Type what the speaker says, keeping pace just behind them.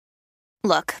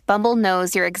Look, Bumble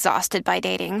knows you're exhausted by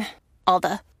dating. All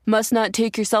the must not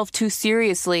take yourself too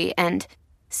seriously and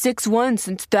 6'1"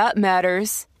 since that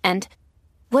matters. And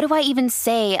what do I even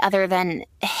say other than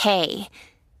hey?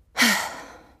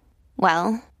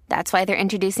 Well, that's why they're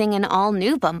introducing an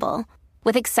all-new Bumble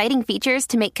with exciting features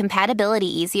to make compatibility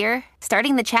easier,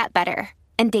 starting the chat better,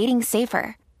 and dating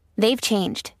safer. They've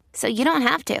changed, so you don't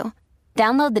have to.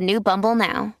 Download the new Bumble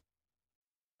now.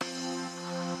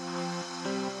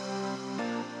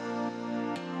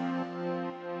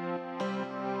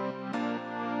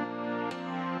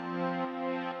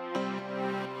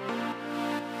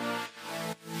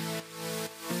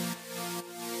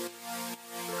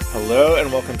 Hello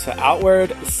and welcome to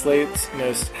Outward, Slate's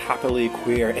most happily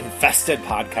queer-infested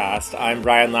podcast. I'm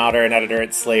Brian Lauter, an editor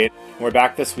at Slate. We're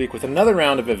back this week with another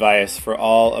round of advice for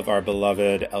all of our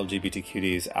beloved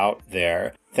LGBTQs out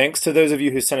there. Thanks to those of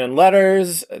you who sent in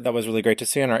letters. That was really great to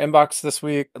see in our inbox this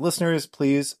week. Listeners,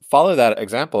 please follow that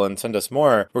example and send us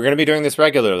more. We're going to be doing this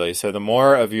regularly, so the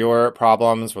more of your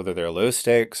problems, whether they're low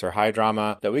stakes or high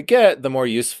drama, that we get, the more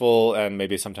useful and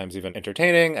maybe sometimes even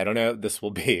entertaining, I don't know, this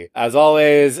will be. As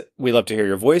always, we love to hear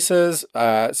your voices,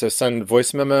 so send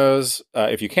voice memos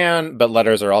if you can, but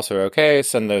letters are also okay.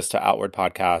 Send those to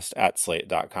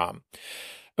outwardpodcast@slate.com.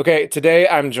 Okay, today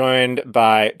I'm joined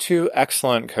by two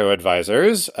excellent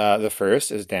co-advisors. The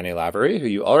first is Danny Lavery, who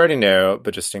you already know,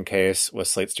 but just in case, was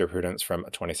Slate's Dear Prudence from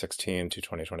 2016 to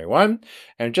 2021,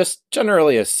 and just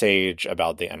generally a sage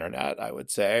about the internet, I would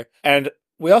say. And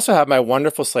we also have my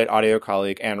wonderful Slate audio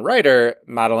colleague and writer,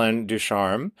 Madeleine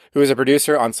Ducharme, who is a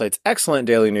producer on Slate's excellent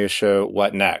daily news show,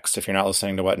 What Next? If you're not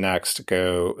listening to What Next,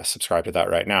 go subscribe to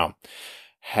that right now.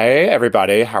 Hey,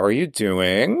 everybody, how are you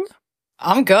doing?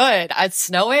 I'm good. It's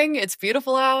snowing. It's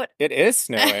beautiful out. It is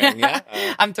snowing, yeah.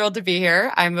 I'm thrilled to be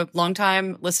here. I'm a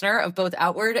longtime listener of both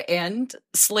Outward and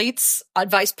Slate's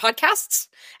Advice podcasts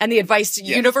and the Advice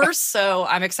universe, so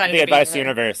I'm excited to be here. The Advice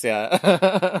universe,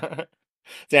 yeah.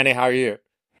 Danny, how are you?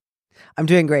 I'm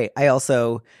doing great. I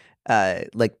also, I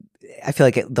feel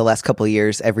like the last couple of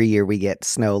years, every year we get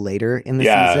snow later in the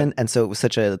season, and so it was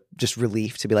such a just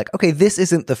relief to be like, okay, this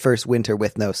isn't the first winter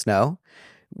with no snow,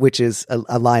 which is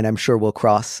a line I'm sure we'll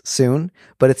cross soon,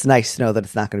 but it's nice to know that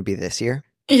it's not going to be this year.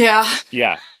 Yeah.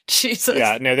 Yeah. Jesus.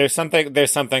 Yeah. No, there's something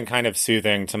kind of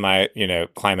soothing to my,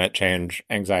 climate change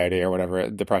anxiety or whatever,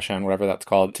 depression, whatever that's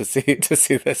called, to see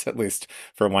this at least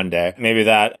for one day. Maybe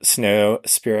that snow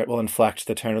spirit will inflect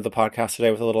the tone of the podcast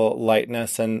today with a little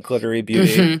lightness and glittery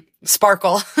beauty. Mm-hmm.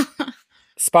 Sparkle.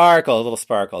 Sparkle, a little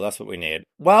sparkle. That's what we need.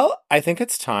 Well, I think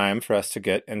it's time for us to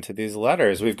get into these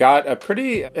letters. We've got a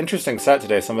pretty interesting set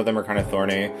today. Some of them are kind of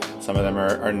thorny. Some of them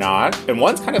are not. And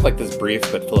one's kind of like this brief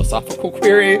but philosophical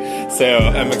query. So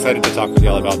I'm excited to talk with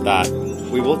y'all about that.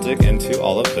 We will dig into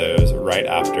all of those right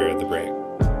after the break.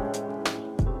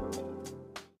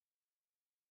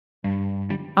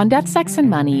 On Death, Sex, and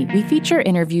Money, we feature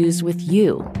interviews with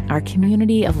you, our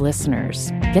community of listeners,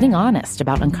 getting honest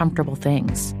about uncomfortable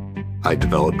things. I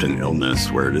developed an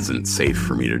illness where it isn't safe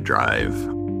for me to drive.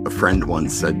 A friend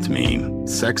once said to me,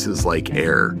 "Sex is like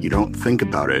air. You don't think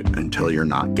about it until you're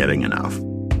not getting enough."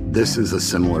 This is a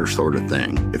similar sort of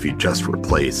thing if you just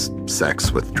replace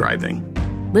sex with driving.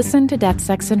 Listen to Death,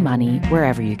 Sex, and Money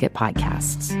wherever you get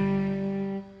podcasts.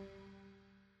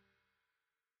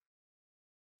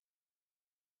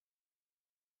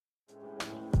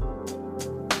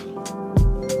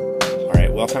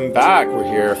 Welcome back. We're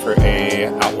here for a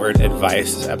Outward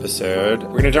Advice episode. We're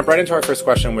going to jump right into our first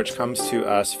question, which comes to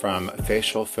us from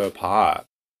Facial Faux Pas.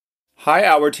 Hi,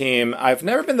 Outward team. I've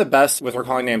never been the best with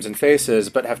recalling names and faces,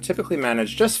 but have typically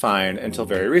managed just fine until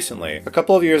very recently. A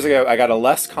couple of years ago, I got a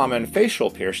less common facial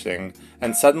piercing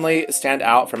and suddenly stand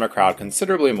out from a crowd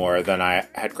considerably more than I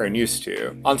had grown used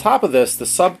to. On top of this, the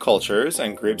subcultures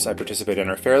and groups I participate in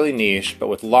are fairly niche, but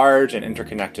with large and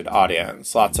interconnected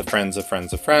audience. Lots of friends of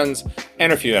friends of friends,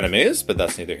 and a few enemies, but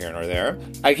that's neither here nor there.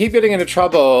 I keep getting into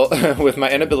trouble with my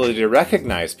inability to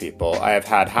recognize people I have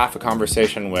had half a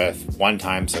conversation with one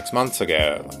time 6 months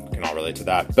ago. We can all relate to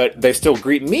that. But they still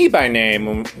greet me by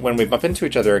name when we bump into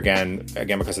each other again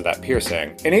because of that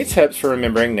piercing. Any tips for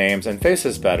remembering names and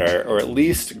faces better, or at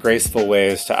least graceful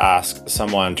ways to ask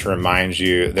someone to remind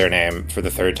you their name for the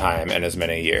third time in as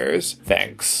many years?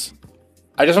 Thanks.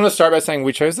 I just want to start by saying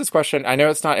we chose this question. I know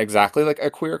it's not exactly like a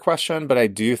queer question, but I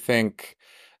do think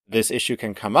this issue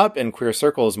can come up in queer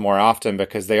circles more often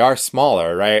because they are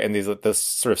smaller, right? And this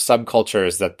sort of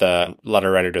subcultures that the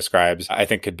letter writer describes, I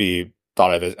think could be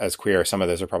thought of as queer. Some of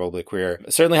those are probably queer.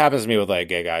 It certainly happens to me with like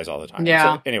gay guys all the time.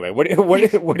 Yeah. So anyway, what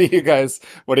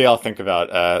do y'all think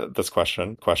about this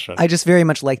question? I just very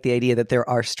much like the idea that there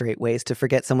are straight ways to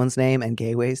forget someone's name and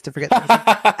gay ways to forget someone's name.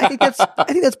 I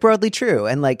think that's broadly true.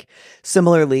 And like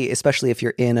similarly, especially if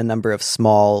you're in a number of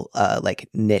small like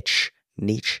niche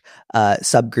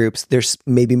subgroups, there's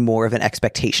maybe more of an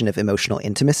expectation of emotional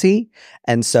intimacy.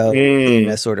 And so in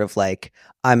a sort of like,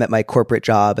 I'm at my corporate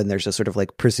job and there's a sort of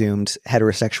like presumed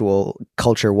heterosexual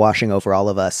culture washing over all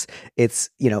of us.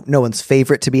 It's, you know, no one's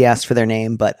favorite to be asked for their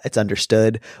name, but it's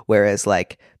understood. Whereas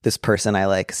like this person I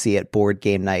like see at board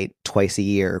game night twice a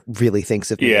year really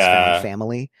thinks of me as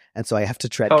family. And so I have to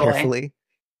tread carefully.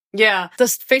 Yeah.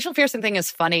 This facial piercing thing is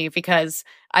funny because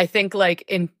I think like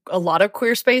in a lot of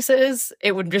queer spaces,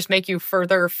 it would just make you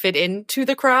further fit into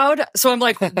the crowd. So I'm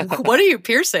like, what are you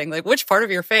piercing? Like which part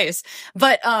of your face?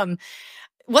 But,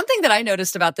 one thing that I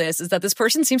noticed about this is that this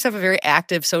person seems to have a very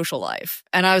active social life.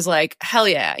 And I was like, hell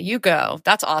yeah, you go.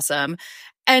 That's awesome.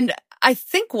 And I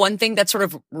think one thing that sort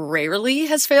of rarely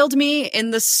has failed me in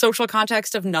the social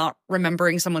context of not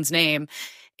remembering someone's name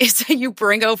is that you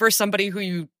bring over somebody who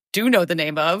you do know the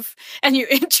name of and you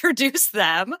introduce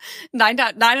them. 9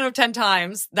 out of 10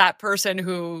 times, that person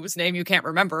whose name you can't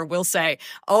remember will say,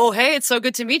 oh, hey, it's so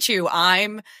good to meet you.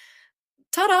 I'm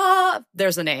ta-da,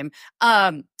 there's a name.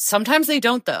 Sometimes they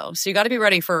don't though. So you got to be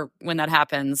ready for when that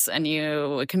happens and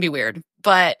it can be weird.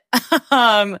 But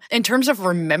in terms of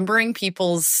remembering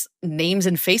people's names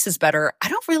and faces better, I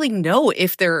don't really know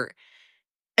if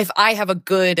I have a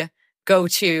good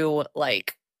go-to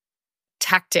like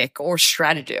tactic or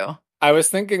strategy. I was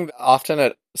thinking often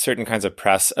at certain kinds of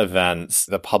press events,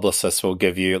 the publicists will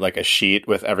give you like a sheet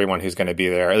with everyone who's going to be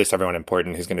there, at least everyone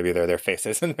important who's going to be there, their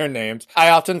faces and their names. I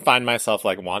often find myself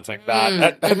like wanting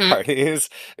that at parties.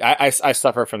 I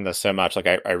suffer from this so much. Like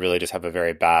I really just have a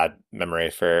very bad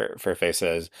memory for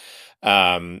faces.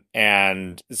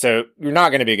 And so you're not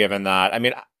going to be given that. I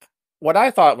mean, what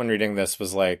I thought when reading this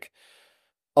was like,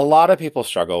 a lot of people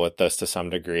struggle with this to some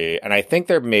degree, and I think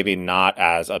they're maybe not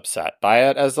as upset by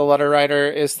it as the letter writer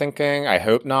is thinking. I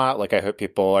hope not. Like, I hope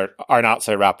people are not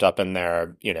so wrapped up in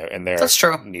their, in their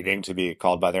needing to be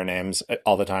called by their names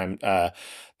all the time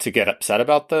to get upset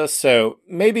about this. So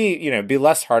maybe, be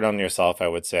less hard on yourself, I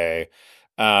would say.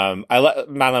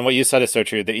 Madeline, what you said is so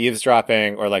true. The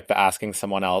eavesdropping or like the asking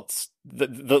someone else, the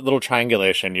little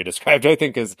triangulation you described, I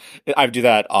think I do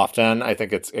that often. I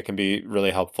think it can be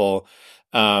really helpful.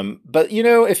 But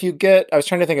if you I was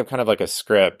trying to think of kind of like a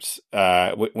script,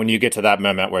 when you get to that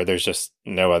moment where there's just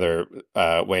no other,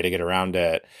 way to get around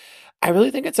it, I really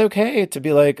think it's okay to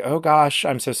be like, oh gosh,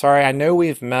 I'm so sorry. I know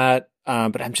we've met,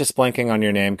 but I'm just blanking on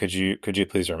your name. Could you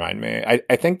please remind me?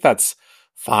 I think that's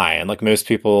fine. Like most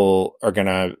people are going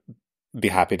to be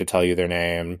happy to tell you their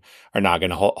name, are not going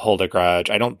to hold a grudge.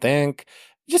 I don't think.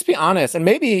 Just be honest. And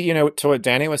maybe, to what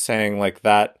Danny was saying, like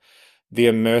that,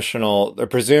 the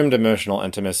presumed emotional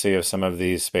intimacy of some of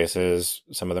these spaces,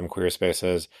 some of them queer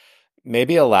spaces,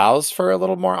 maybe allows for a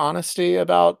little more honesty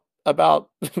about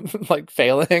like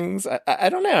failings. I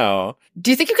don't know. Do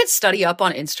you think you could study up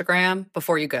on Instagram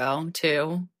before you go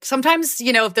too? Sometimes,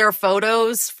 if there are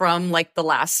photos from like the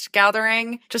last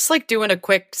gathering, just like doing a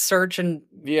quick search and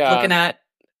looking at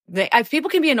people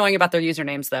can be annoying about their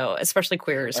usernames though, especially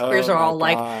queers. Queers are all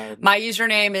like, my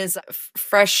username is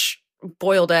fresh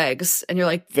boiled eggs, and you're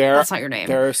like, that's not your name.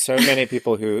 There are so many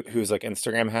people whose like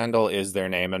Instagram handle is their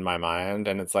name in my mind,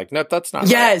 and it's like, nope, that's not.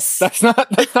 Yes, right.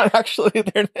 That's not actually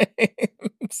their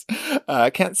names. I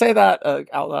can't say that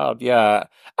out loud. Yeah,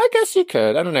 I guess you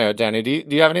could. I don't know, Danny. Do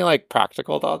you have any like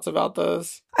practical thoughts about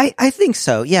this? I think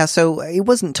so. Yeah. So it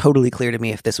wasn't totally clear to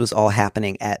me if this was all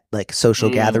happening at like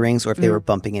social gatherings or if they were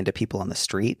bumping into people on the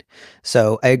street.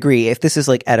 So I agree. If this is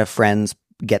like at a friend's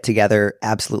get together,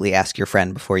 absolutely ask your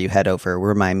friend before you head over.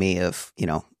 Remind me of,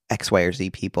 X, Y, or Z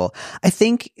people. I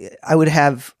think I would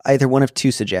have either one of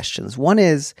two suggestions. One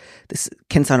is, this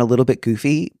can sound a little bit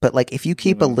goofy, but like if you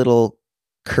keep a little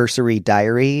cursory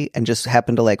diary and just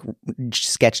happen to like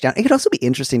sketch down, it could also be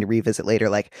interesting to revisit later,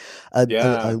 like a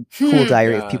cool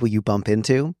diary of people you bump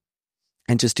into.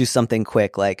 And just do something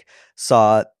quick, like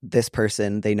saw this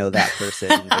person, they know that person,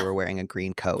 they were wearing a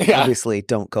green coat. Yeah. Obviously,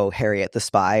 don't go Harriet the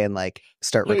Spy and like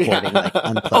start recording like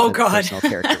unpleasant personal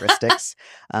characteristics.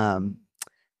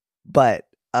 But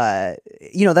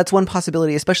that's one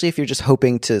possibility, especially if you're just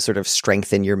hoping to sort of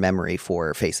strengthen your memory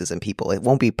for faces and people. It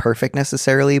won't be perfect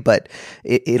necessarily, but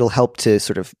it'll help to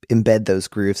sort of embed those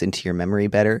grooves into your memory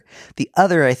better. The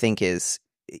other, I think, is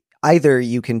either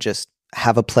you can just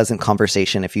have a pleasant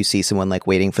conversation if you see someone like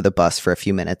waiting for the bus for a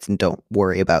few minutes and don't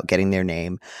worry about getting their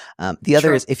name. The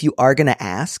other is if you are going to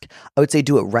ask, I would say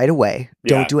do it right away.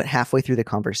 Don't do it halfway through the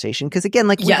conversation. Because again,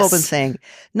 like we've all been saying,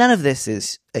 none of this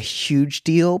is a huge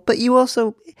deal, but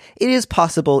it is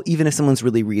possible, even if someone's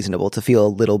really reasonable, to feel a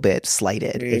little bit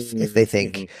slighted if they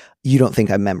think you don't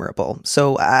think I'm memorable.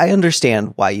 So I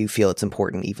understand why you feel it's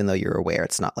important, even though you're aware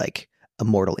it's not like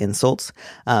mortal insults.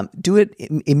 Do it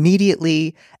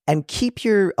immediately and keep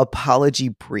your apology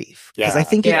brief. Because I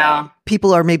think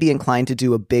people are maybe inclined to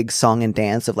do a big song and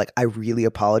dance of like, I really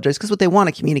apologize. Because what they want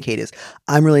to communicate is,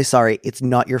 I'm really sorry. It's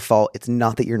not your fault. It's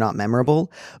not that you're not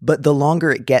memorable. But the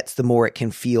longer it gets, the more it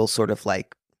can feel sort of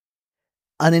like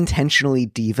unintentionally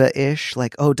diva-ish,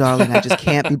 like, oh darling, I just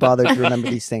can't be bothered to remember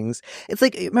these things. It's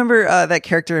like, remember that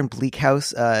character in Bleak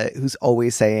House who's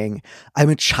always saying, I'm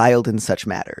a child in such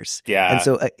matters. And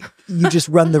so you just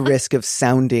run the risk of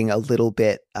sounding a little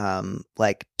bit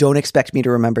like, don't expect me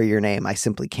to remember your name, I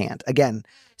simply can't. Again,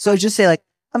 so just say like,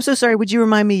 I'm so sorry, would you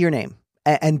remind me your name?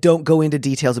 And don't go into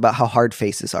details about how hard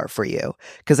faces are for you.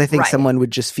 Because I think someone would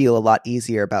just feel a lot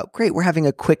easier about, great, we're having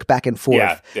a quick back and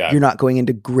forth. You're not going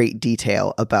into great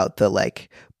detail about the like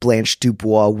Blanche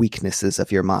Dubois weaknesses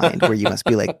of your mind, where you must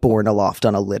be like borne aloft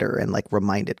on a litter and like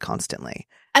reminded constantly.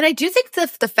 And I do think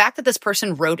the fact that this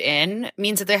person wrote in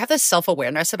means that they have this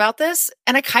self-awareness about this.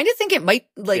 And I kind of think it might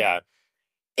like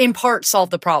in part solve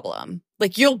the problem.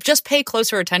 Like you'll just pay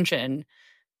closer attention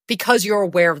because you're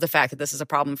aware of the fact that this is a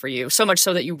problem for you, so much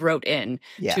so that you wrote in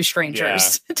to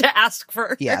strangers to ask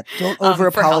for don't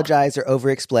over-apologize or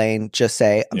over-explain. Just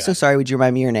say, I'm so sorry, would you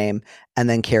remind me your name? And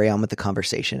then carry on with the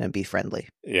conversation and be friendly.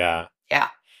 Yeah,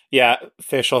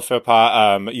 facial faux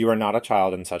pas. You are not a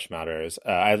child in such matters.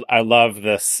 I love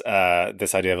this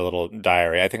this idea of a little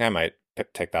diary. I think I might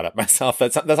take that up myself.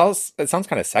 It sounds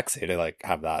kind of sexy to like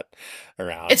have that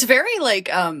around. It's very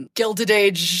like Gilded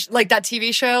Age, like that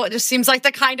TV show. It just seems like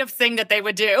the kind of thing that they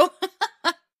would do.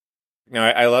 No,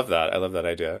 I love that. I love that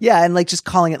idea. Yeah, and like just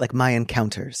calling it like My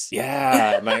Encounters.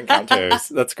 Yeah, My Encounters.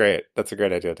 That's great. That's a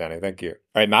great idea, Danny. Thank you.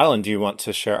 All right, Madeline, do you want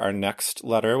to share our next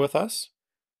letter with us?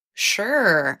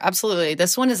 Sure, absolutely.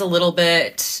 This one is a little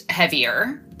bit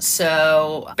heavier,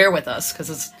 so bear with us because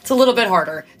it's a little bit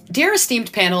harder. Dear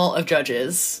esteemed panel of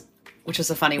judges, which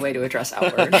is a funny way to address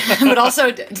Outward, but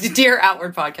also dear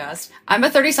Outward podcast. I'm a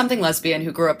 30-something lesbian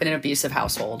who grew up in an abusive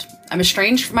household. I'm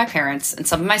estranged from my parents and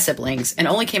some of my siblings and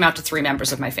only came out to 3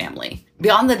 members of my family.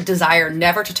 Beyond the desire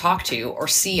never to talk to or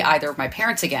see either of my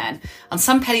parents again, on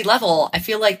some petty level, I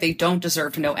feel like they don't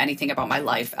deserve to know anything about my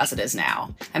life as it is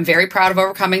now. I'm very proud of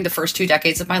overcoming the first 2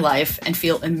 decades of my life and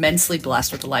feel immensely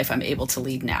blessed with the life I'm able to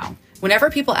lead now.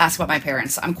 Whenever people ask about my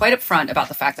parents, I'm quite upfront about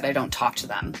the fact that I don't talk to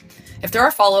them. If there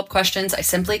are follow-up questions, I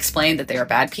simply explain that they are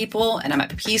bad people and I'm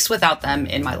at peace without them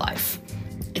in my life.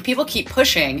 If people keep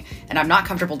pushing and I'm not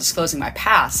comfortable disclosing my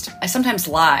past, I sometimes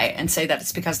lie and say that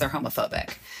it's because they're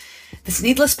homophobic. This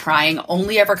needless prying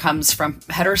only ever comes from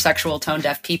heterosexual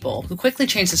tone-deaf people who quickly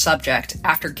change the subject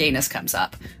after gayness comes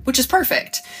up, which is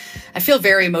perfect. I feel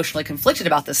very emotionally conflicted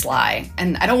about this lie,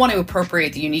 and I don't want to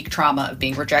appropriate the unique trauma of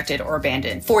being rejected or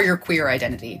abandoned for your queer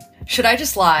identity. Should I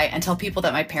just lie and tell people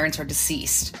that my parents are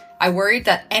deceased? I worried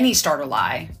that any starter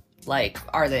lie, like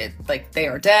they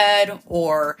are dead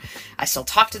or I still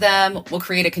talk to them, will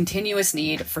create a continuous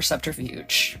need for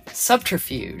subterfuge.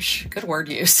 Subterfuge. Good word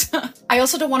use. I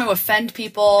also don't want to offend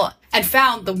people and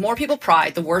found the more people pry,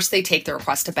 the worse they take the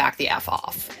request to back the F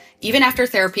off. Even after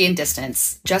therapy and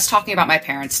distance, just talking about my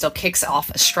parents still kicks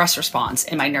off a stress response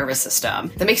in my nervous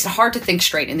system that makes it hard to think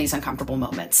straight in these uncomfortable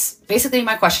moments. Basically,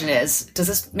 my question is, does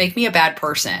this make me a bad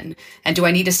person? And do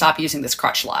I need to stop using this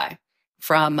crutch lie?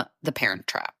 From The Parent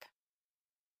Trap.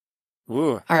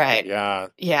 Ooh. All right.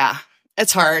 Yeah.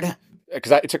 It's hard.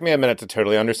 Because it took me a minute to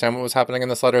totally understand what was happening in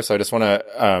this letter, so I just want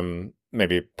to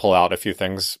maybe pull out a few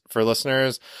things for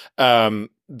listeners.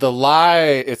 The lie,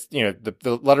 it's,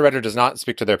 the letter writer does not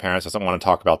speak to their parents, doesn't want to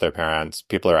talk about their parents.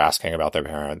 People are asking about their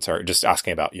parents or just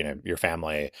asking about, your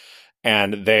family.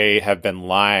 And they have been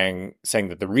lying, saying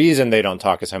that the reason they don't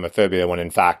talk is homophobia, when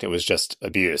in fact it was just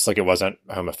abuse. Like it wasn't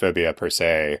homophobia per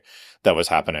se that was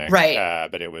happening. Right.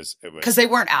 But it was because they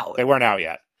weren't out. They weren't out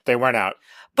yet. They weren't out.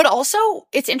 But also,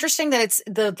 it's interesting that it's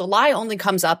the lie only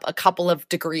comes up a couple of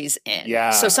degrees in.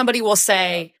 Yeah. So somebody will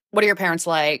say, what are your parents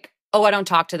like? Oh, I don't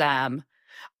talk to them.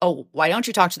 Oh, why don't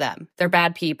you talk to them? They're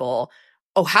bad people.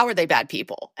 Oh, how are they bad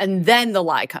people? And then the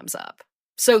lie comes up.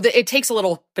 So it takes a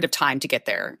little bit of time to get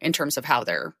there in terms of how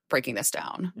they're breaking this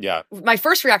down. Yeah. My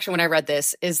first reaction when I read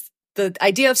this is the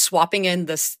idea of swapping in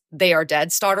this "they are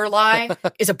dead" starter lie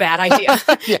is a bad idea.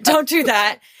 Yeah. Don't do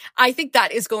that. I think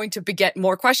that is going to beget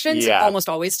more questions. Yeah. Almost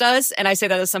always does. And I say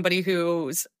that as somebody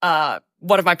who's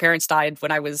one of my parents died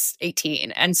when I was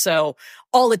 18. And so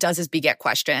all it does is beget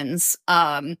questions.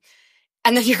 And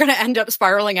then you're going to end up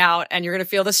spiraling out and you're going to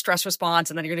feel the stress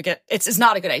response. And then you're going to get, it's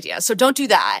not a good idea. So don't do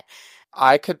that.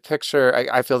 I could picture,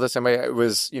 I feel the same way. It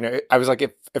was, I was like,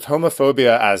 if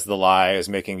homophobia as the lie is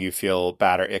making you feel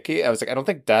bad or icky, I was like, I don't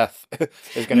think death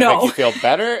is going to make you feel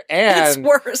better. And it's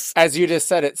worse. As you just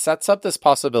said, it sets up this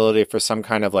possibility for some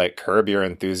kind of like Curb Your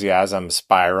Enthusiasm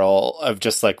spiral of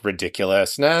just like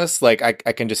ridiculousness. Like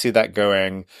I can just see that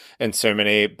going in so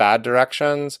many bad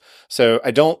directions. So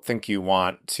I don't think you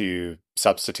want to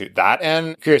substitute that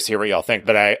in. Curious to hear what y'all think,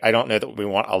 but I don't know that we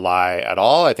want a lie at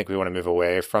all. I think we want to move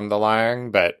away from the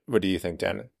lying, but what do you think,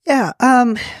 Dan? Yeah,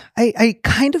 I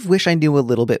kind of wish I knew a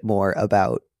little bit more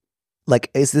about, like,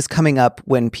 is this coming up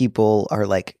when people are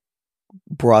like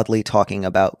broadly talking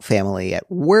about family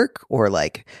at work or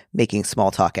like making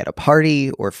small talk at a party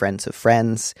or friends of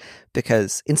friends?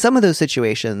 Because in some of those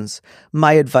situations,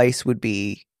 my advice would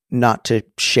be not to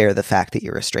share the fact that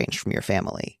you're estranged from your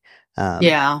family.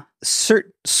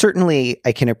 Certainly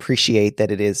I can appreciate that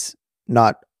it is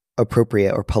not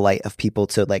appropriate or polite of people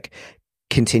to like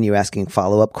continue asking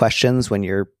follow-up questions when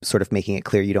you're sort of making it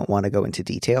clear you don't want to go into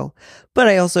detail. But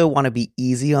I also want to be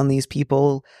easy on these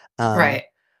people. Right.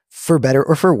 For better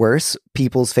or for worse,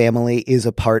 people's family is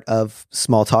a part of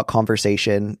small talk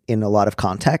conversation in a lot of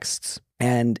contexts.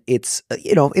 And it's,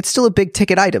 it's still a big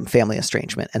ticket item, family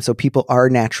estrangement. And so people are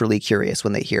naturally curious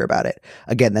when they hear about it.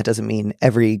 Again, that doesn't mean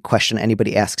every question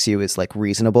anybody asks you is like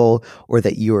reasonable or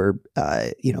that you're,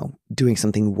 doing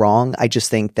something wrong. I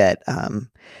just think that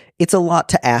it's a lot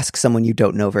to ask someone you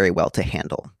don't know very well to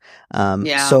handle.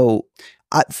 So,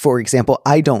 for example,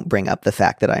 I don't bring up the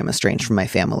fact that I am estranged from my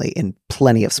family in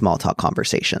plenty of small talk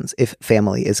conversations. If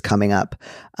family is coming up,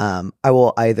 I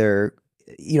will either...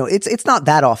 it's not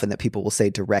that often that people will say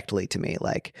directly to me,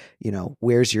 like,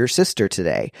 where's your sister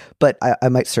today? But I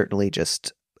might certainly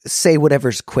just say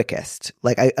whatever's quickest.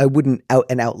 Like I wouldn't out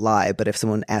and out lie, but if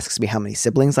someone asks me how many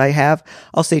siblings I have,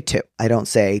 I'll say 2. I don't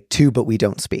say 2, but we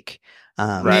don't speak.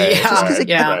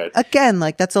 Right. Again,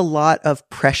 like that's a lot of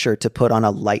pressure to put on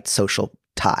a light social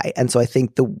tie. And so I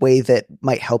think the way that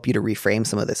might help you to reframe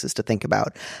some of this is to think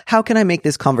about, how can I make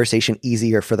this conversation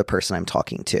easier for the person I'm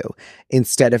talking to,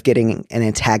 instead of getting an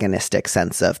antagonistic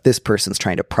sense of this person's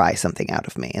trying to pry something out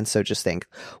of me. And so just think,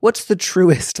 what's the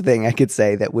truest thing I could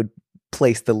say that would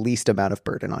place the least amount of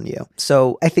burden on you?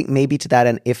 So I think maybe to that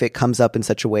end, if it comes up in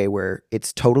such a way where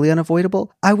it's totally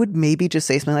unavoidable, I would maybe just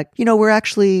say something like, we're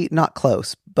actually not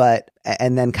close,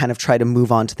 and then kind of try to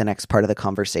move on to the next part of the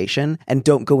conversation and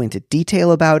don't go into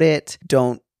detail about it.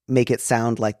 Don't make it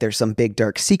sound like there's some big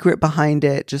dark secret behind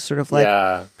it. Just sort of like,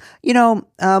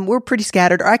 we're pretty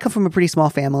scattered, or I come from a pretty small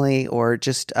family, or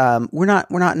just we're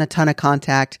not in a ton of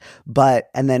contact,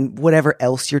 and then whatever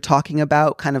else you're talking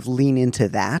about, kind of lean into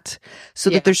that, so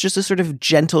that there's just a sort of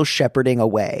gentle shepherding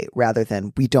away, rather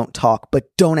than we don't talk, but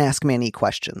don't ask me any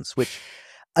questions, which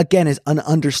again is an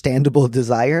understandable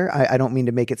desire. I don't mean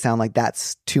to make it sound like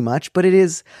that's too much, but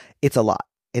it's a lot.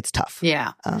 It's tough.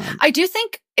 Yeah. I do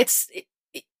think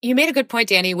you made a good point,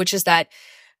 Danny, which is that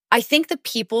I think the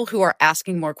people who are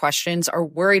asking more questions are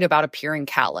worried about appearing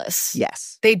callous.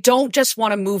 Yes. They don't just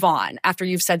want to move on after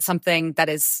you've said something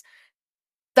that's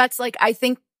like, I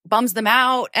think bums them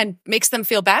out and makes them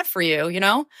feel bad for you,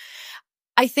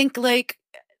 I think like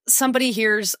somebody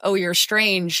hears, oh, you're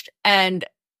estranged. And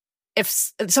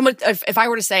if I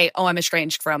were to say, oh, I'm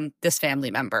estranged from this family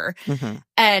member,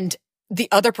 and the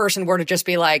other person were to just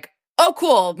be like, oh,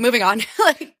 cool, moving on,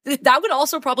 like that would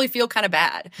also probably feel kind of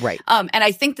bad. Right. And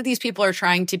I think that these people are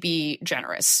trying to be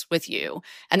generous with you,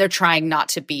 and they're trying not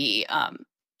to be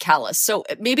callous. So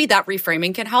maybe that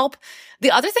reframing can help.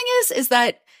 The other thing is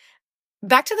that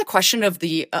back to the question of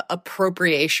the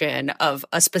appropriation of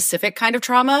a specific kind of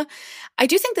trauma, I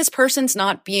do think this person's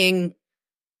not being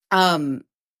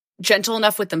gentle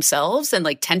enough with themselves and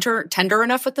like tender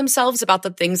enough with themselves about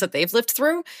the things that they've lived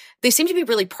through. They seem to be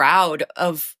really proud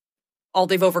of all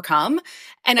they've overcome.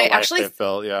 And I actually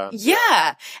felt,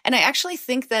 and I actually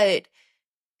think that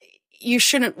you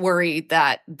shouldn't worry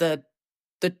that the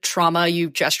trauma you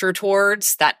gesture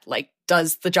towards that like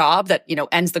does the job, that,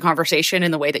 ends the conversation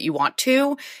in the way that you want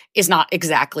to, is not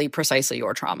exactly precisely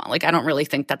your trauma. Like, I don't really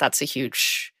think that that's a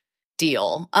huge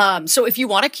deal. So if you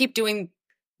want to keep doing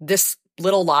this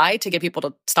little lie to get people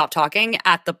to stop talking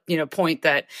at the point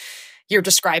that you're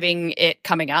describing it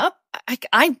coming up,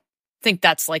 I think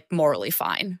that's like morally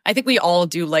fine. I think we all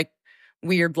do like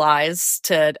weird lies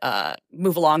to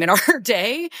move along in our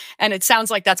day. And it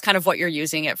sounds like that's kind of what you're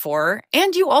using it for.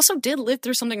 And you also did live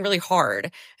through something really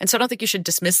hard. And so I don't think you should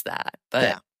dismiss that.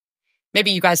 But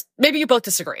maybe you both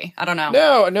disagree. I don't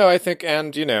know. No, I think,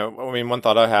 and, one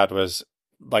thought I had was,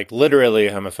 like, literally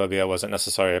homophobia wasn't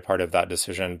necessarily a part of that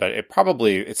decision, but it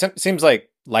seems like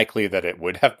likely that it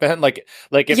would have been. I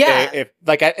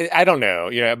don't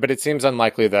know, but it seems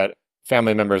unlikely that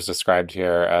family members described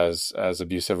here as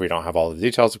abusive. We don't have all the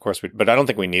details, of course, but I don't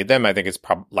think we need them. I think it's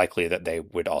likely that they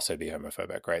would also be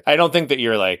homophobic, right? I don't think that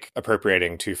you're like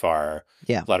appropriating too far,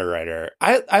 letter writer.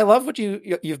 I love what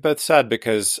you've both said,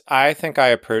 because I think I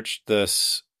approached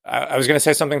this. I was going to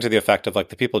say something to the effect of, like,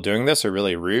 the people doing this are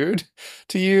really rude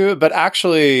to you, but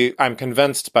actually I'm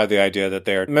convinced by the idea that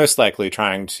they're most likely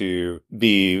trying to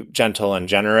be gentle and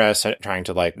generous, and trying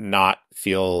to, like, not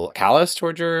feel callous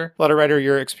toward your letter writer,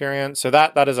 your experience. So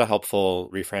that is a helpful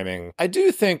reframing. I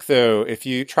do think, though, if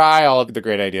you try all of the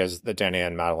great ideas that Danny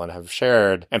and Madeline have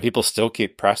shared and people still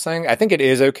keep pressing, I think it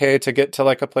is okay to get to,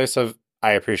 like, a place of,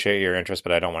 I appreciate your interest,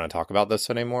 but I don't want to talk about this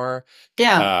anymore.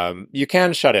 Yeah. You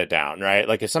can shut it down, right?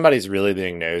 Like, if somebody's really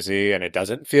being nosy and it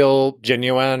doesn't feel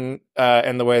genuine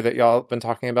in the way that y'all have been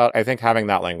talking about, I think having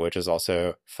that language is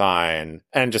also fine.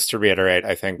 And just to reiterate,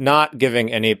 I think not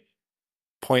giving any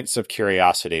points of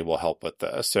curiosity will help with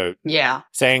this. So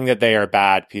saying that they are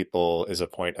bad people is a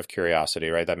point of curiosity,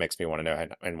 right? That makes me want to know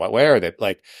in what way are they,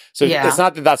 like, so it's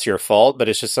not that that's your fault, but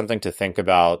it's just something to think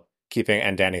about.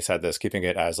 And Danny said this, keeping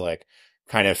it as, like,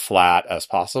 kind of flat as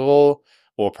possible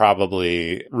will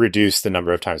probably reduce the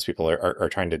number of times people are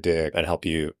trying to dig and help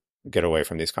you get away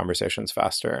from these conversations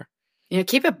faster.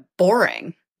 Keep it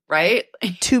boring, right?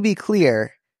 To be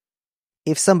clear,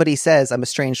 if somebody says, I'm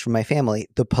estranged from my family,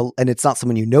 and it's not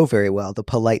someone you know very well, the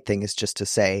polite thing is just to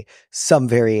say some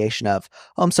variation of,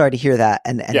 oh, I'm sorry to hear that,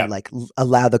 and like,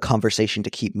 allow the conversation to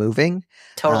keep moving.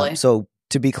 Totally. So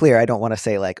to be clear, I don't want to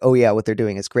say, like, oh yeah, what they're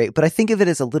doing is great, but I think of it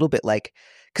as a little bit like,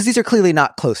 because these are clearly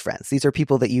not close friends. These are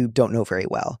people that you don't know very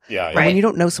well. Yeah. And when you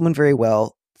don't know someone very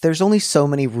well, there's only so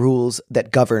many rules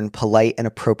that govern polite and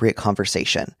appropriate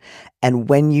conversation. And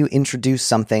when you introduce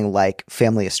something like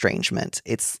family estrangement,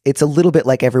 it's a little bit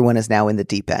like everyone is now in the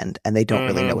deep end and they don't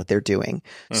really know what they're doing.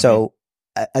 So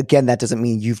again, that doesn't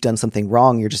mean you've done something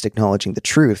wrong. You're just acknowledging the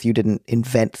truth. You didn't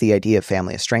invent the idea of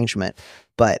family estrangement.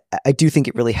 But I do think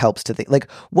it really helps to think,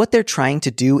 like, what they're trying to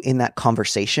do in that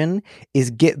conversation is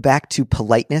get back to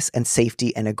politeness and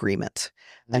safety and agreement.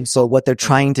 And so what they're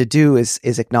trying to do is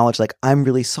acknowledge, like, I'm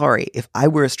really sorry. If I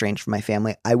were estranged from my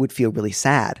family, I would feel really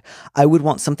sad. I would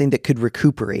want something that could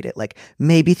recuperate it. Like,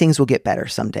 maybe things will get better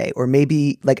someday. Or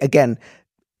maybe, like, again,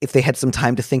 if they had some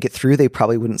time to think it through, they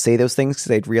probably wouldn't say those things, because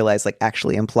they'd realize, like,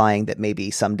 actually implying that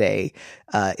maybe someday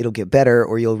it'll get better,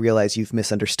 or you'll realize you've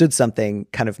misunderstood something,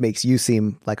 kind of makes you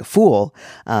seem like a fool.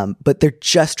 But they're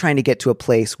just trying to get to a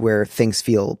place where things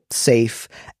feel safe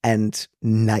and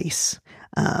nice.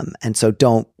 And so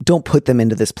don't put them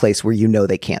into this place where you know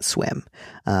they can't swim.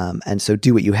 And so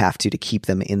do what you have to keep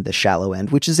them in the shallow end,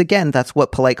 which is, again, that's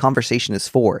what polite conversation is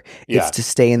for. It's to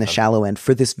stay in the shallow end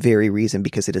for this very reason,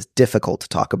 because it is difficult to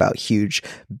talk about huge,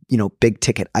 big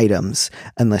ticket items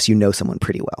unless you know someone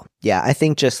pretty well. Yeah, I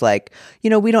think just like, we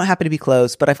don't happen to be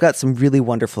close, but I've got some really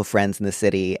wonderful friends in the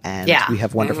city, and we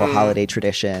have wonderful holiday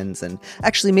traditions. And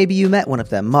actually, maybe you met one of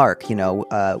them, Mark.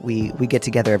 We get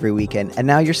together every weekend, and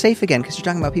now you're safe again because you're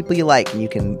talking about people you like, and you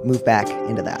can move back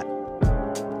into that.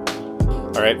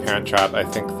 All right, Parent Trap, I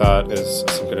think that is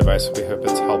some good advice. We hope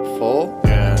it's helpful.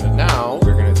 And now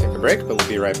we're going to take a break, but we'll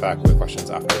be right back with questions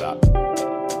after that.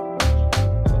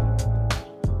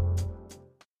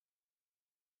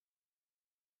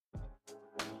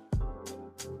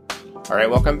 All right,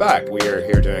 welcome back. We are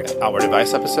here doing an Outward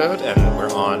Advice episode, and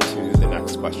we're on to the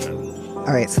next question.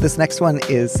 All right, so this next one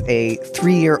is a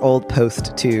 3-year-old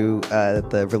post to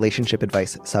the relationship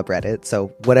advice subreddit. So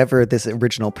whatever this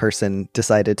original person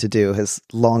decided to do has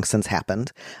long since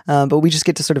happened. But we just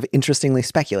get to sort of interestingly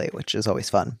speculate, which is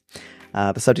always fun.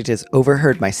 The subject is,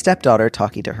 overheard my stepdaughter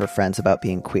talking to her friends about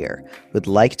being queer. Would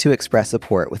like to express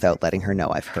support without letting her know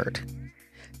I've heard.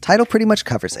 Title pretty much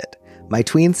covers it. My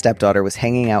tween stepdaughter was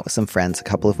hanging out with some friends a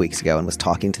couple of weeks ago and was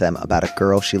talking to them about a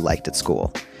girl she liked at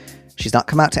school. She's not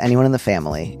come out to anyone in the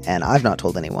family, and I've not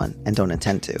told anyone, and don't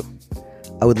intend to.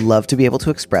 I would love to be able to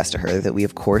express to her that we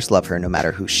of course love her no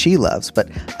matter who she loves, but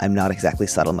I'm not exactly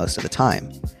subtle most of the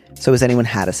time. So has anyone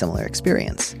had a similar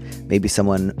experience? Maybe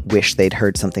someone wished they'd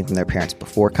heard something from their parents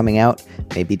before coming out.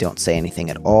 Maybe don't say anything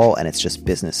at all and it's just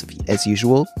business as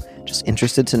usual. Just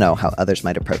interested to know how others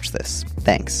might approach this.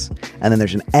 Thanks. And then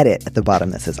there's an edit at the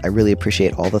bottom that says, I really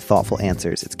appreciate all the thoughtful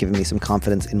answers. It's given me some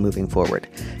confidence in moving forward.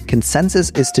 Consensus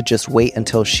is to just wait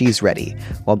until she's ready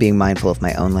while being mindful of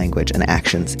my own language and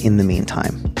actions in the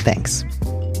meantime. Thanks.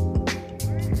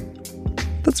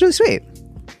 That's really sweet.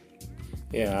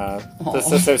 Yeah, this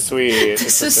is so sweet.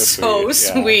 This is so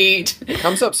sweet. It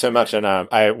comes up so much, and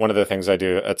one of the things I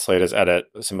do at Slate is edit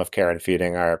some of Care and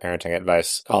Feeding, our parenting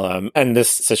advice column, and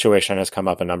this situation has come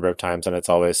up a number of times, and it's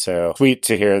always so sweet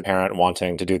to hear a parent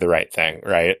wanting to do the right thing,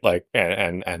 right? Like,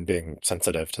 and being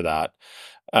sensitive to that.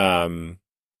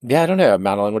 Yeah, I don't know,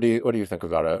 Madeline, what do you think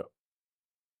about it?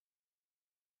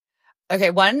 Okay,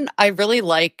 one, I really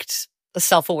liked the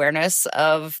self-awareness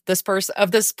of this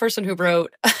person who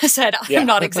wrote, said, I'm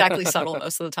not exactly subtle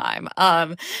most of the time.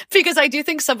 Because I do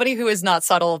think somebody who is not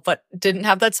subtle but didn't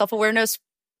have that self-awareness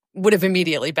would have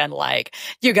immediately been like,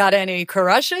 you got any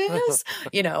crushes,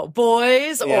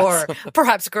 boys or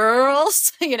perhaps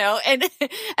girls,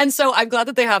 and so I'm glad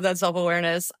that they have that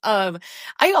self-awareness.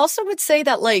 I also would say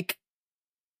that like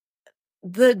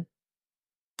the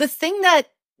thing that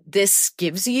this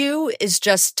gives you is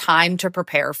just time to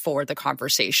prepare for the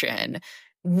conversation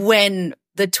when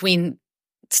the tween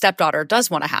stepdaughter does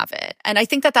want to have it. And I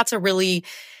think that that's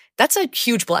a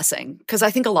huge blessing because I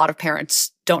think a lot of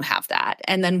parents don't have that.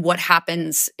 And then what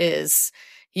happens is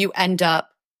you end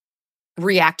up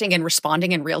reacting and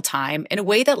responding in real time in a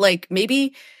way that like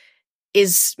maybe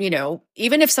is,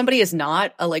 even if somebody is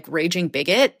not a like raging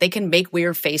bigot, they can make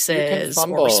weird faces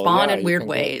or respond in weird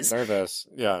ways. Nervous.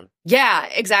 Yeah. Yeah,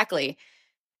 exactly.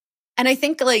 And I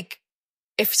think like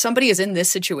if somebody is in this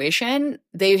situation,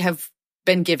 they have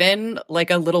been given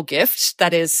like a little gift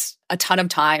that is a ton of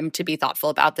time to be thoughtful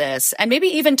about this and maybe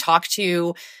even talk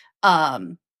to,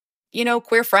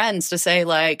 queer friends to say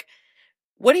like,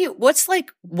 what's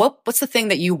the thing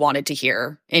that you wanted to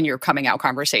hear in your coming out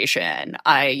conversation?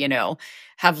 I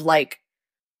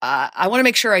want to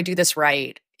make sure I do this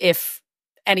right. If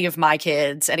any of my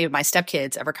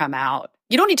stepkids ever come out,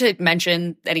 you don't need to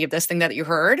mention any of this thing that you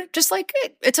heard. Just like,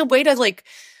 it's a way to like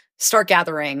start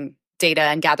gathering data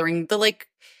and gathering the like,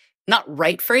 not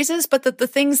right phrases, but the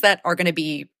things that are going to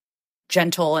be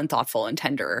gentle and thoughtful and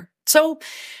tender. So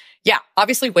yeah,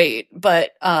 obviously wait,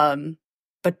 but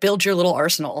build your little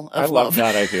arsenal of love. I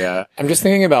love that idea. I'm just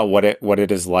thinking about what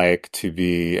it is like to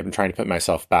be, I'm trying to put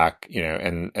myself back,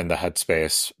 in the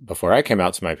headspace before I came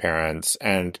out to my parents.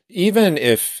 And even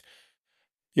if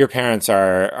your parents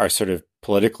are sort of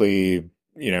politically,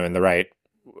 in the right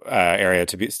area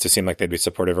to seem like they'd be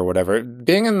supportive or whatever,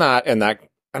 being in that,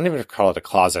 I don't even call it a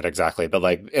closet exactly, but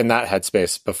like in that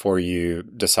headspace before you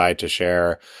decide to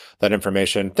share that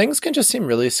information, things can just seem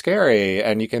really scary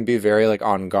and you can be very like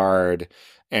on guard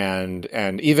and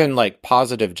even like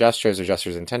positive gestures or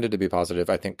gestures intended to be positive,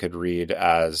 I think could read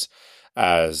as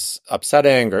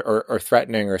upsetting or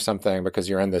threatening or something because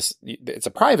you're in this, it's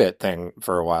a private thing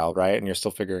for a while, right? And you're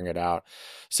still figuring it out.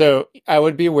 So I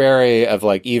would be wary of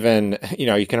like even,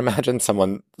 you can imagine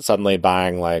someone suddenly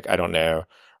buying like, I don't know,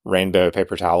 rainbow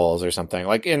paper towels or something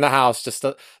like in the house just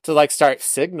to like start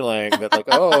signaling that like,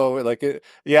 oh, like,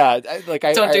 yeah, like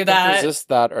I do that. Resist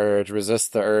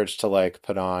the urge to like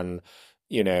put on,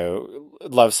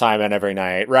 Love Simon every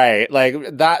night. Right.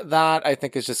 Like that I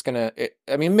think is just going to,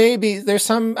 maybe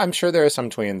I'm sure there are some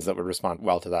tweens that would respond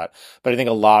well to that, but I think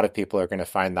a lot of people are going to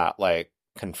find that like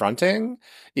confronting,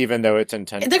 even though it's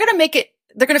intended. They're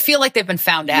going to feel like they've been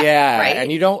found out. Yeah. Right?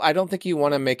 And I don't think you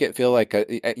want to make it feel like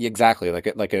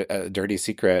a dirty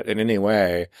secret in any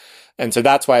way. And so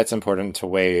that's why it's important to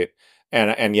wait.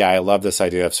 And yeah, I love this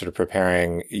idea of sort of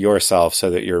preparing yourself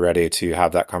so that you're ready to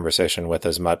have that conversation with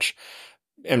as much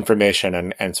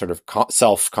information and sort of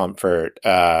self-comfort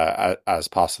as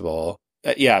possible.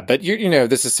 Yeah, but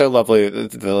this is so lovely that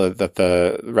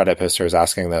the Reddit poster is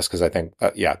asking this because I think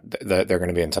they're going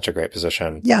to be in such a great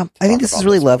position. Yeah, I think this is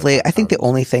really lovely. I think the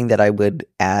only thing that I would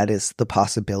add is the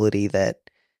possibility that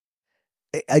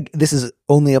this is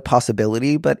only a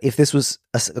possibility, but if this was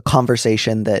a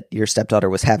conversation that your stepdaughter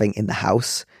was having in the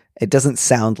house, it doesn't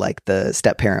sound like the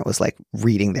step parent was like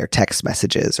reading their text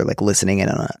messages or like listening in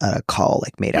on a call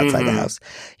like made outside the house.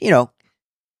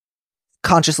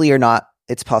 Consciously or not,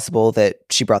 it's possible that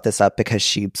she brought this up because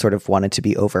she sort of wanted to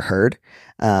be overheard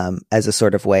as a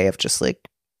sort of way of just like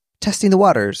testing the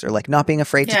waters or like not being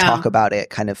afraid to talk about it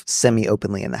kind of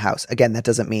semi-openly in the house. Again, that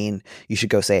doesn't mean you should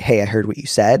go say, hey, I heard what you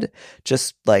said.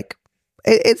 Just like,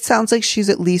 it sounds like she's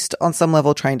at least on some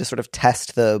level trying to sort of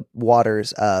test the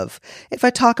waters of, if I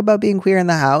talk about being queer in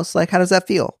the house, like, how does that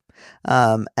feel?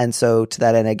 And so to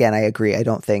that end, again, I agree. I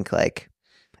don't think like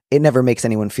it never makes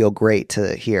anyone feel great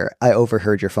to hear, I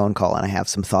overheard your phone call and I have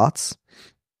some thoughts.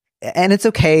 And it's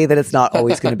okay that it's not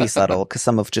always going to be subtle, because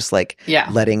some of just like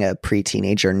letting a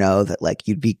pre-teenager know that like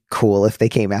you'd be cool if they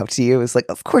came out to you is like,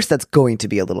 of course that's going to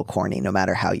be a little corny no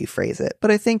matter how you phrase it. But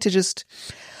I think to just,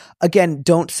 again,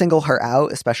 don't single her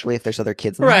out, especially if there's other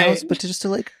kids in the house, but to just to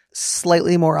like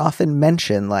slightly more often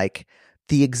mention like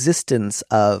the existence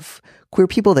of queer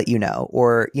people that you know,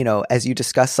 or, you know, as you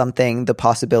discuss something, the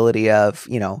possibility of,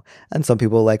 you know, and some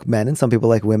people like men and some people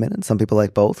like women and some people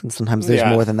like both. And sometimes there's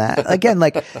more than that. Again,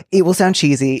 like it will sound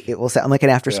cheesy. It will sound like an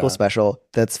after school special.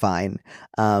 That's fine.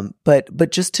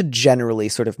 But just to generally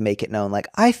sort of make it known, like,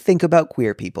 I think about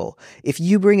queer people. If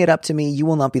you bring it up to me, you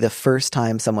will not be the first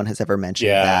time someone has ever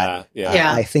mentioned that.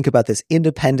 I think about this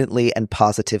independently and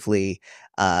positively,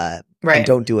 and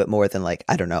don't do it more than like,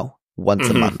 I don't know, once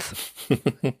a month.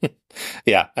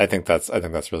 Yeah, I think that's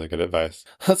really good advice.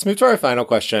 Let's move to our final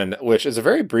question, which is a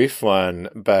very brief one,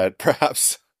 but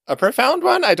perhaps a profound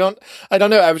one. I don't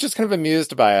know. I was just kind of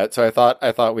amused by it, so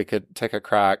I thought we could take a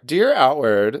crack. Dear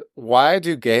Outward, why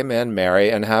do gay men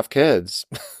marry and have kids?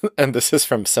 And this is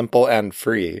from Simple and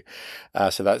Free.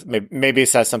 So that maybe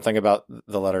says something about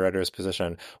the letter writer's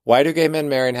position. Why do gay men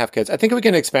marry and have kids? I think we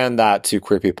can expand that to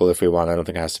queer people if we want. I don't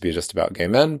think it has to be just about gay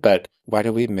men, but why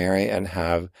do we marry and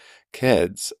have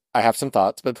kids? I have some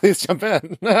thoughts, but please jump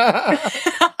in.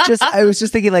 I was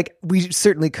just thinking, like, we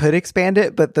certainly could expand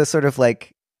it, but the sort of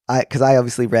like, because I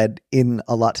obviously read in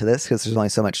a lot to this because there's only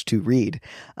so much to read,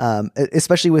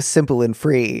 especially with Simple and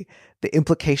Free. The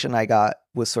implication I got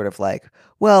was sort of like,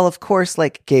 well, of course,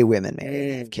 like gay women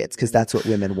may have kids because that's what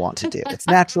women want to do. It's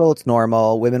natural. It's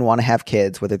normal. Women want to have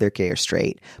kids, whether they're gay or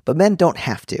straight, but men don't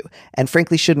have to, and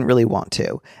frankly shouldn't really want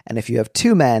to. And if you have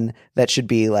two men, that should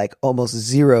be like almost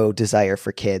zero desire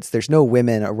for kids. There's no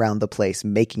women around the place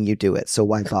making you do it. So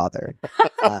why bother?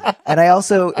 And I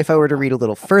also, if I were to read a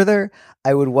little further,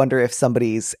 I would wonder if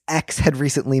somebody's ex had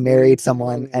recently married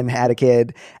someone and had a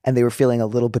kid and they were feeling a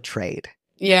little betrayed.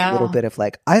 Yeah. A little bit of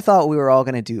like, I thought we were all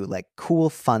going to do like cool,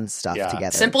 fun stuff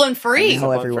together. Simple and free.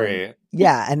 Free.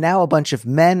 Yeah. And now a bunch of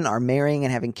men are marrying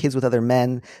and having kids with other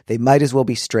men. They might as well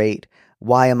be straight.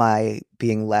 Why am I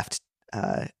being left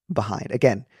behind?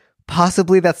 Again,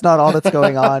 possibly that's not all that's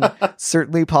going on.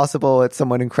 Certainly possible it's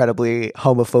someone incredibly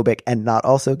homophobic and not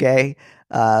also gay.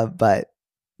 But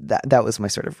that was my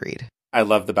sort of read. I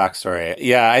love the backstory.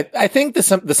 Yeah, I think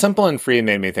the Simple and Free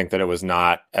made me think that it was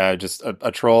not just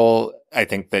a troll. I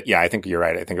think you're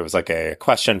right. I think it was like a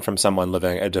question from someone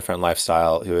living a different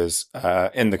lifestyle who is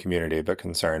in the community but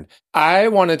concerned. I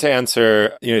wanted to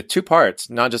answer, two parts,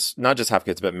 not just have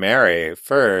kids, but marry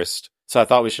first. So I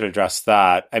thought we should address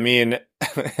that. I mean,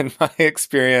 in my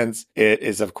experience, it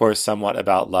is of course somewhat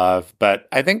about love, but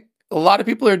I think a lot of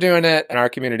people are doing it in our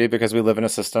community because we live in a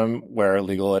system where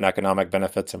legal and economic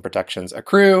benefits and protections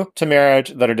accrue to marriage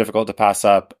that are difficult to pass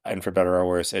up. And for better or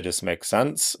worse, it just makes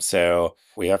sense. So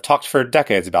we have talked for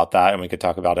decades about that, and we could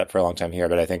talk about it for a long time here.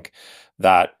 But I think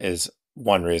that is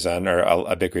one reason, or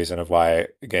a big reason, of why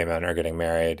gay men are getting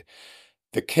married.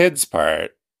 The kids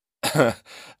part, I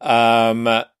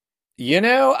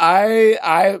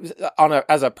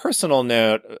as a personal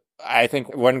note, I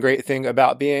think one great thing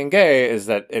about being gay is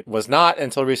that it was not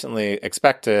until recently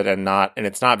expected and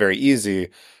it's not very easy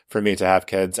for me to have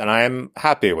kids. And I am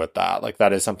happy with that. Like,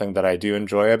 that is something that I do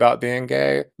enjoy about being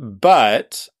gay.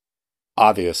 But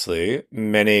obviously,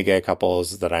 many gay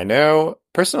couples that I know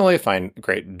personally find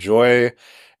great joy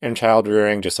in child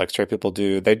rearing, just like straight people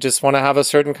do. They just want to have a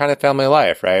certain kind of family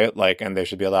life, right? Like, and they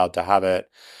should be allowed to have it.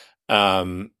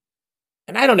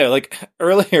 And I don't know, like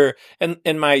earlier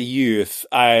in my youth,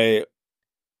 I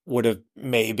would have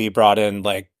maybe brought in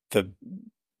like the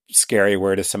scary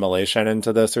word assimilation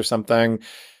into this or something.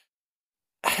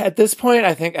 At this point,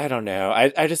 I don't know.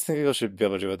 I just think people should be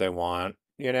able to do what they want,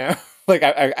 Like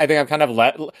I think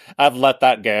I've let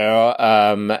that go.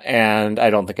 And I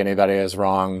don't think anybody is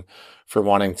wrong for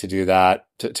wanting to do that,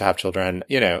 to have children.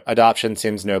 Adoption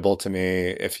seems noble to me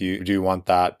if you do want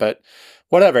that, but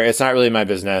whatever, it's not really my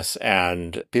business,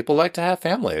 and people like to have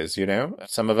families,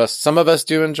 Some of us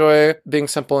do enjoy being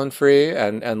simple and free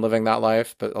and living that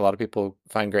life, but a lot of people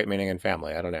find great meaning in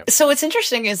family. I don't know. So what's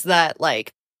interesting is that,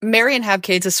 like, marry and have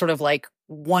kids is sort of like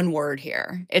one word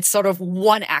here. It's sort of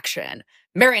one action.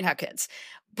 Marry and have kids.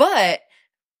 But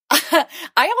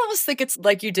I almost think it's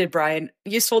like you did, Brian,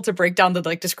 useful to break down the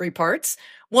like discrete parts.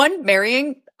 One,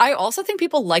 marrying, I also think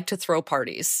people like to throw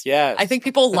parties. Yes. I think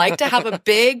people like to have a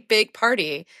big, big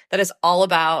party that is all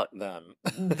about them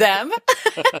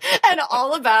and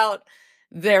all about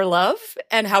their love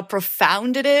and how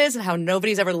profound it is and how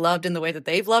nobody's ever loved in the way that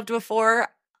they've loved before.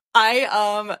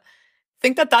 I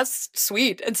think that that's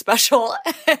sweet and special.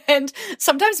 And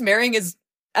sometimes marrying is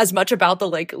as much about the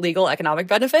like legal economic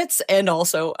benefits and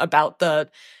also about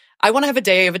I want to have a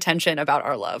day of attention about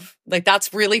our love. Like,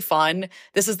 that's really fun.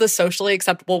 This is the socially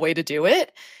acceptable way to do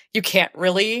it. You can't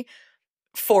really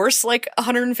force like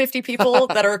 150 people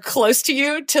that are close to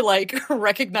you to like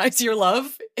recognize your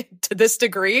love to this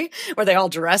degree, where they all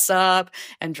dress up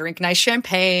and drink nice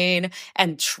champagne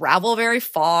and travel very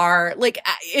far. Like,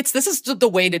 this is the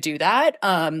way to do that.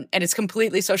 And it's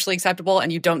completely socially acceptable,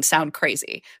 and you don't sound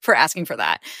crazy for asking for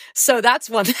that. So that's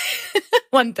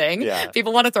one thing. Yeah.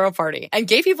 People want to throw a party, and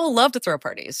gay people love to throw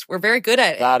parties. We're very good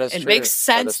at it. That is true. It makes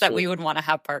sense that we would want to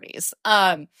have parties.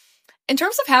 In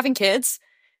terms of having kids,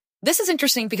 this is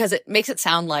interesting because it makes it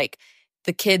sound like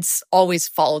the kids always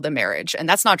follow the marriage, and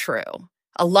that's not true.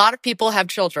 A lot of people have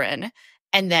children,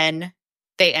 and then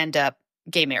they end up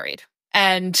gay married,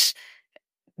 and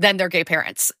then they're gay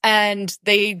parents, and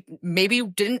they maybe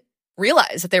didn't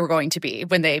realize that they were going to be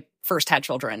when they first had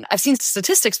children. I've seen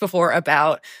statistics before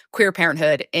about queer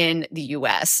parenthood in the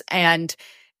US, and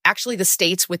actually the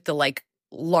states with the like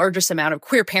largest amount of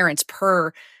queer parents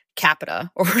per capita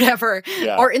or whatever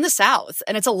are in the South.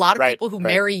 And it's a lot of people who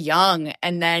marry young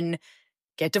and then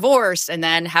get divorced and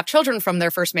then have children from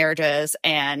their first marriages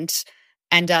and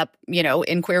end up,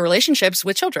 in queer relationships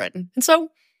with children. And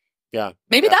so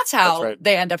maybe that's how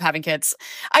they end up having kids.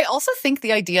 I also think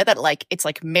the idea that like it's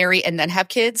like marry and then have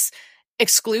kids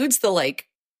excludes the like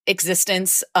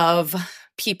existence of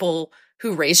people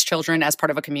who raise children as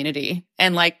part of a community.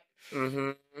 And like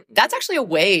that's actually a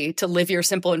way to live your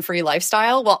simple and free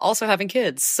lifestyle while also having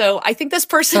kids. So I think this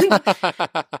person,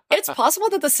 it's possible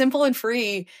that the simple and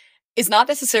free is not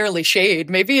necessarily shade.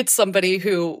 Maybe it's somebody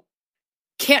who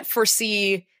can't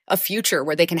foresee a future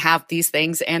where they can have these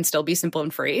things and still be simple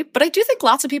and free. But I do think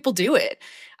lots of people do it.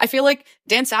 I feel like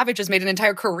Dan Savage has made an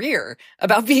entire career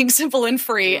about being simple and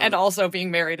free and also being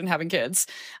married and having kids.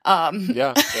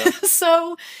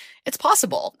 So it's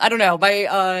possible. I don't know.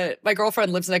 My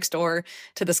girlfriend lives next door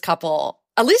to this couple.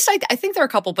 At least I think they're a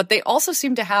couple, but they also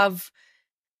seem to have,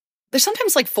 there's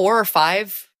sometimes like 4 or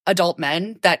 5 adult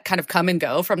men that kind of come and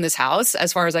go from this house,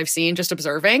 as far as I've seen, just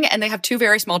observing. And they have 2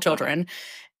 very small children.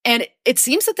 And it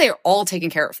seems that they're all taking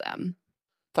care of them.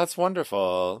 That's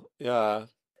wonderful. Yeah.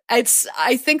 I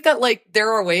think that like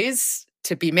there are ways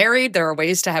to be married. There are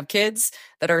ways to have kids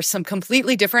that are some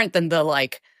completely different than the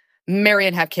like marry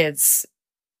and have kids,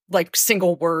 like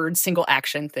single word, single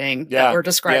action thing that we're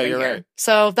describing here. Right.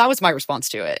 So that was my response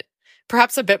to it.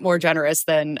 Perhaps a bit more generous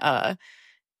than the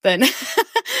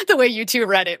way you two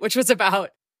read it, which was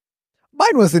about.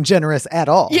 Mine wasn't generous at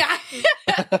all. Yeah.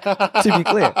 To be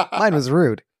clear, mine was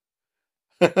rude.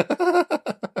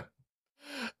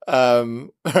 All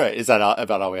right. Is that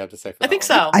about all we have to say for that? I think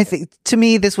so. I think to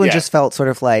me, this one just felt sort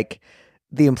of like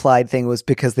the implied thing was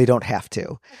because they don't have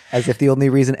to, as if the only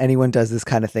reason anyone does this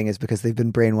kind of thing is because they've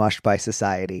been brainwashed by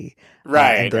society,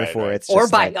 and therefore it's just or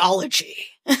biology,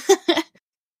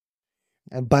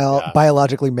 and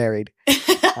biologically married. It's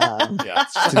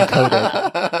just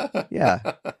encoded.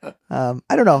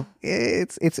 I don't know.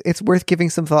 It's worth giving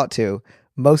some thought to.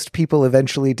 Most people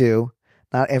eventually do.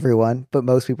 Not everyone, but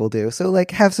most people do. So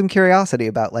like have some curiosity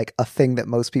about like a thing that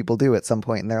most people do at some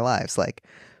point in their lives. Like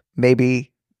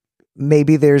maybe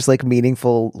there's like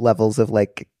meaningful levels of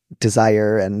like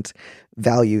desire and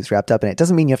values wrapped up in it. It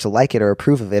doesn't mean you have to like it or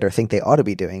approve of it or think they ought to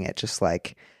be doing it. Just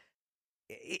like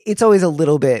it's always a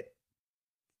little bit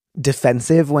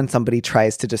defensive when somebody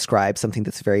tries to describe something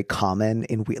that's very common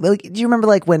in like, do you remember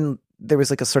like when there was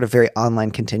like a sort of very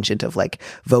online contingent of like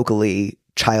vocally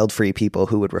child-free people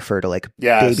who would refer to like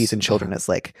babies and children as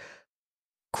like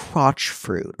crotch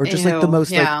fruit or just like the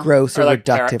most like gross or like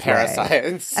reductive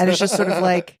way. And it's just sort of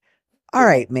like, all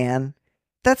right, man,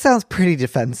 that sounds pretty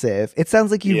defensive. It sounds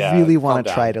like you really want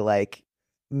to try to like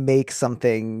make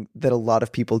something that a lot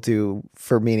of people do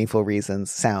for meaningful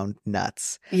reasons sound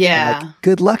nuts. Yeah. And, like,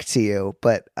 good luck to you,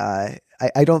 but I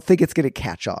don't think it's going to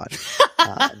catch on.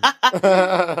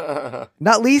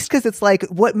 Not least because it's like,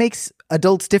 what makes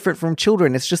adults different from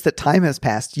children? It's just that time has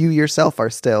passed. You yourself are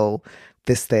still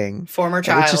this thing. Former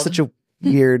child. It's just such a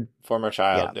weird. Former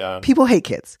child, yeah. People hate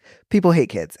kids. People hate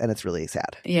kids, and it's really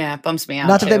sad. Yeah, it bums me out.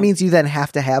 Not that that means you then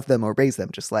have to have them or raise them.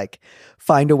 Just like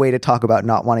find a way to talk about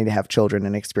not wanting to have children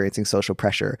and experiencing social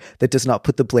pressure that does not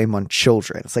put the blame on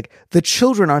children. It's like the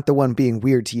children aren't the one being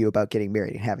weird to you about getting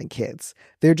married and having kids.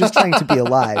 They're just trying to be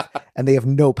alive, and they have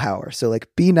no power. So like,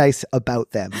 be nice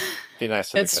about them. Be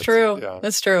nice to the It's kids. true. Yeah.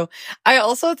 It's true. I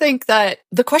also think that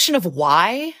the question of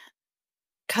why,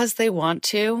 because they want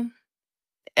to,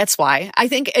 it's why. I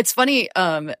think it's funny,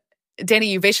 Danny,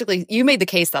 you made the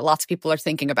case that lots of people are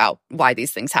thinking about why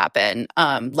these things happen,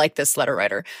 like this letter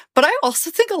writer. But I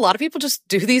also think a lot of people just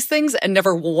do these things and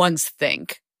never once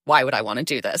think, why would I want to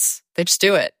do this? They just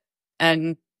do it.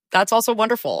 And that's also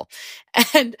wonderful.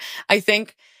 And I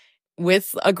think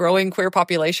with a growing queer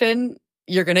population,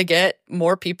 you're going to get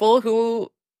more people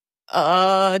who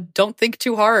don't think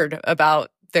too hard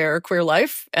about their queer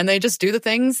life, and they just do the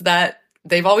things that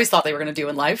they've always thought they were going to do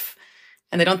in life.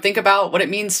 And they don't think about what it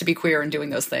means to be queer and doing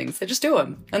those things. They just do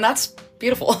them. And that's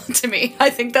beautiful to me.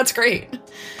 I think that's great.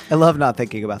 I love not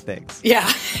thinking about things.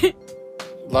 Yeah.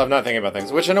 Love not thinking about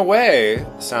things, which in a way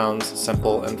sounds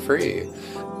simple and free.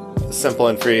 Simple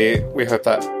and free. We hope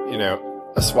that,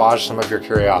 assuage some of your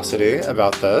curiosity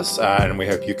about this. And we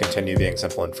hope you continue being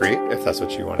simple and free if that's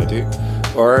what you want to do.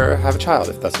 Or have a child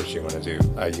if that's what you want to do.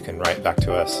 You can write back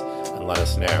to us and let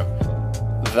us know.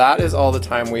 That is all the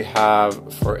time we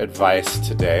have for advice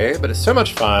today, but it's so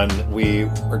much fun. We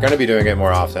are going to be doing it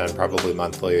more often, probably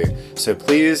monthly. So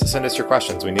please send us your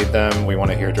questions. We need them. We want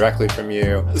to hear directly from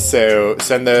you. So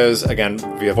send those, again,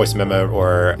 via voice memo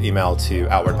or email to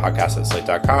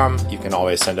outwardpodcast@slate.com. You can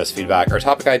always send us feedback or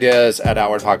topic ideas at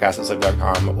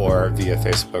outwardpodcast@slate.com or via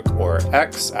Facebook or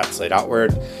X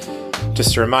 @SlateOutward.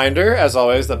 Just a reminder, as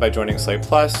always, that by joining Slate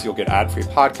Plus, you'll get ad-free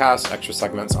podcasts, extra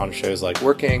segments on shows like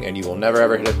Working, and you will never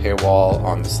ever hit a paywall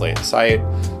on the Slate site.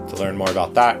 To learn more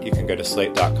about that, you can go to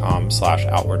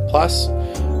slate.com/outwardplus.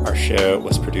 Our show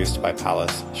was produced by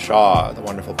Palace Shaw, the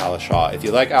wonderful Palace Shaw. If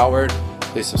you like Outward,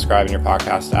 please subscribe in your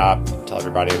podcast app. Tell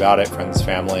everybody about it, friends,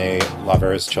 family,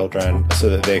 lovers, children, so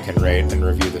that they can rate and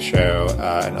review the show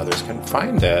and others can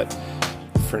find it.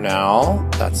 For now,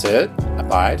 that's it.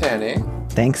 Bye, Danny.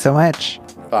 Thanks so much.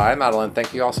 Bye, Madeline.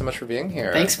 Thank you all so much for being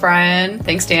here. Thanks, Brian.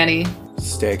 Thanks, Danny.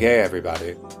 Stay gay,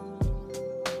 everybody.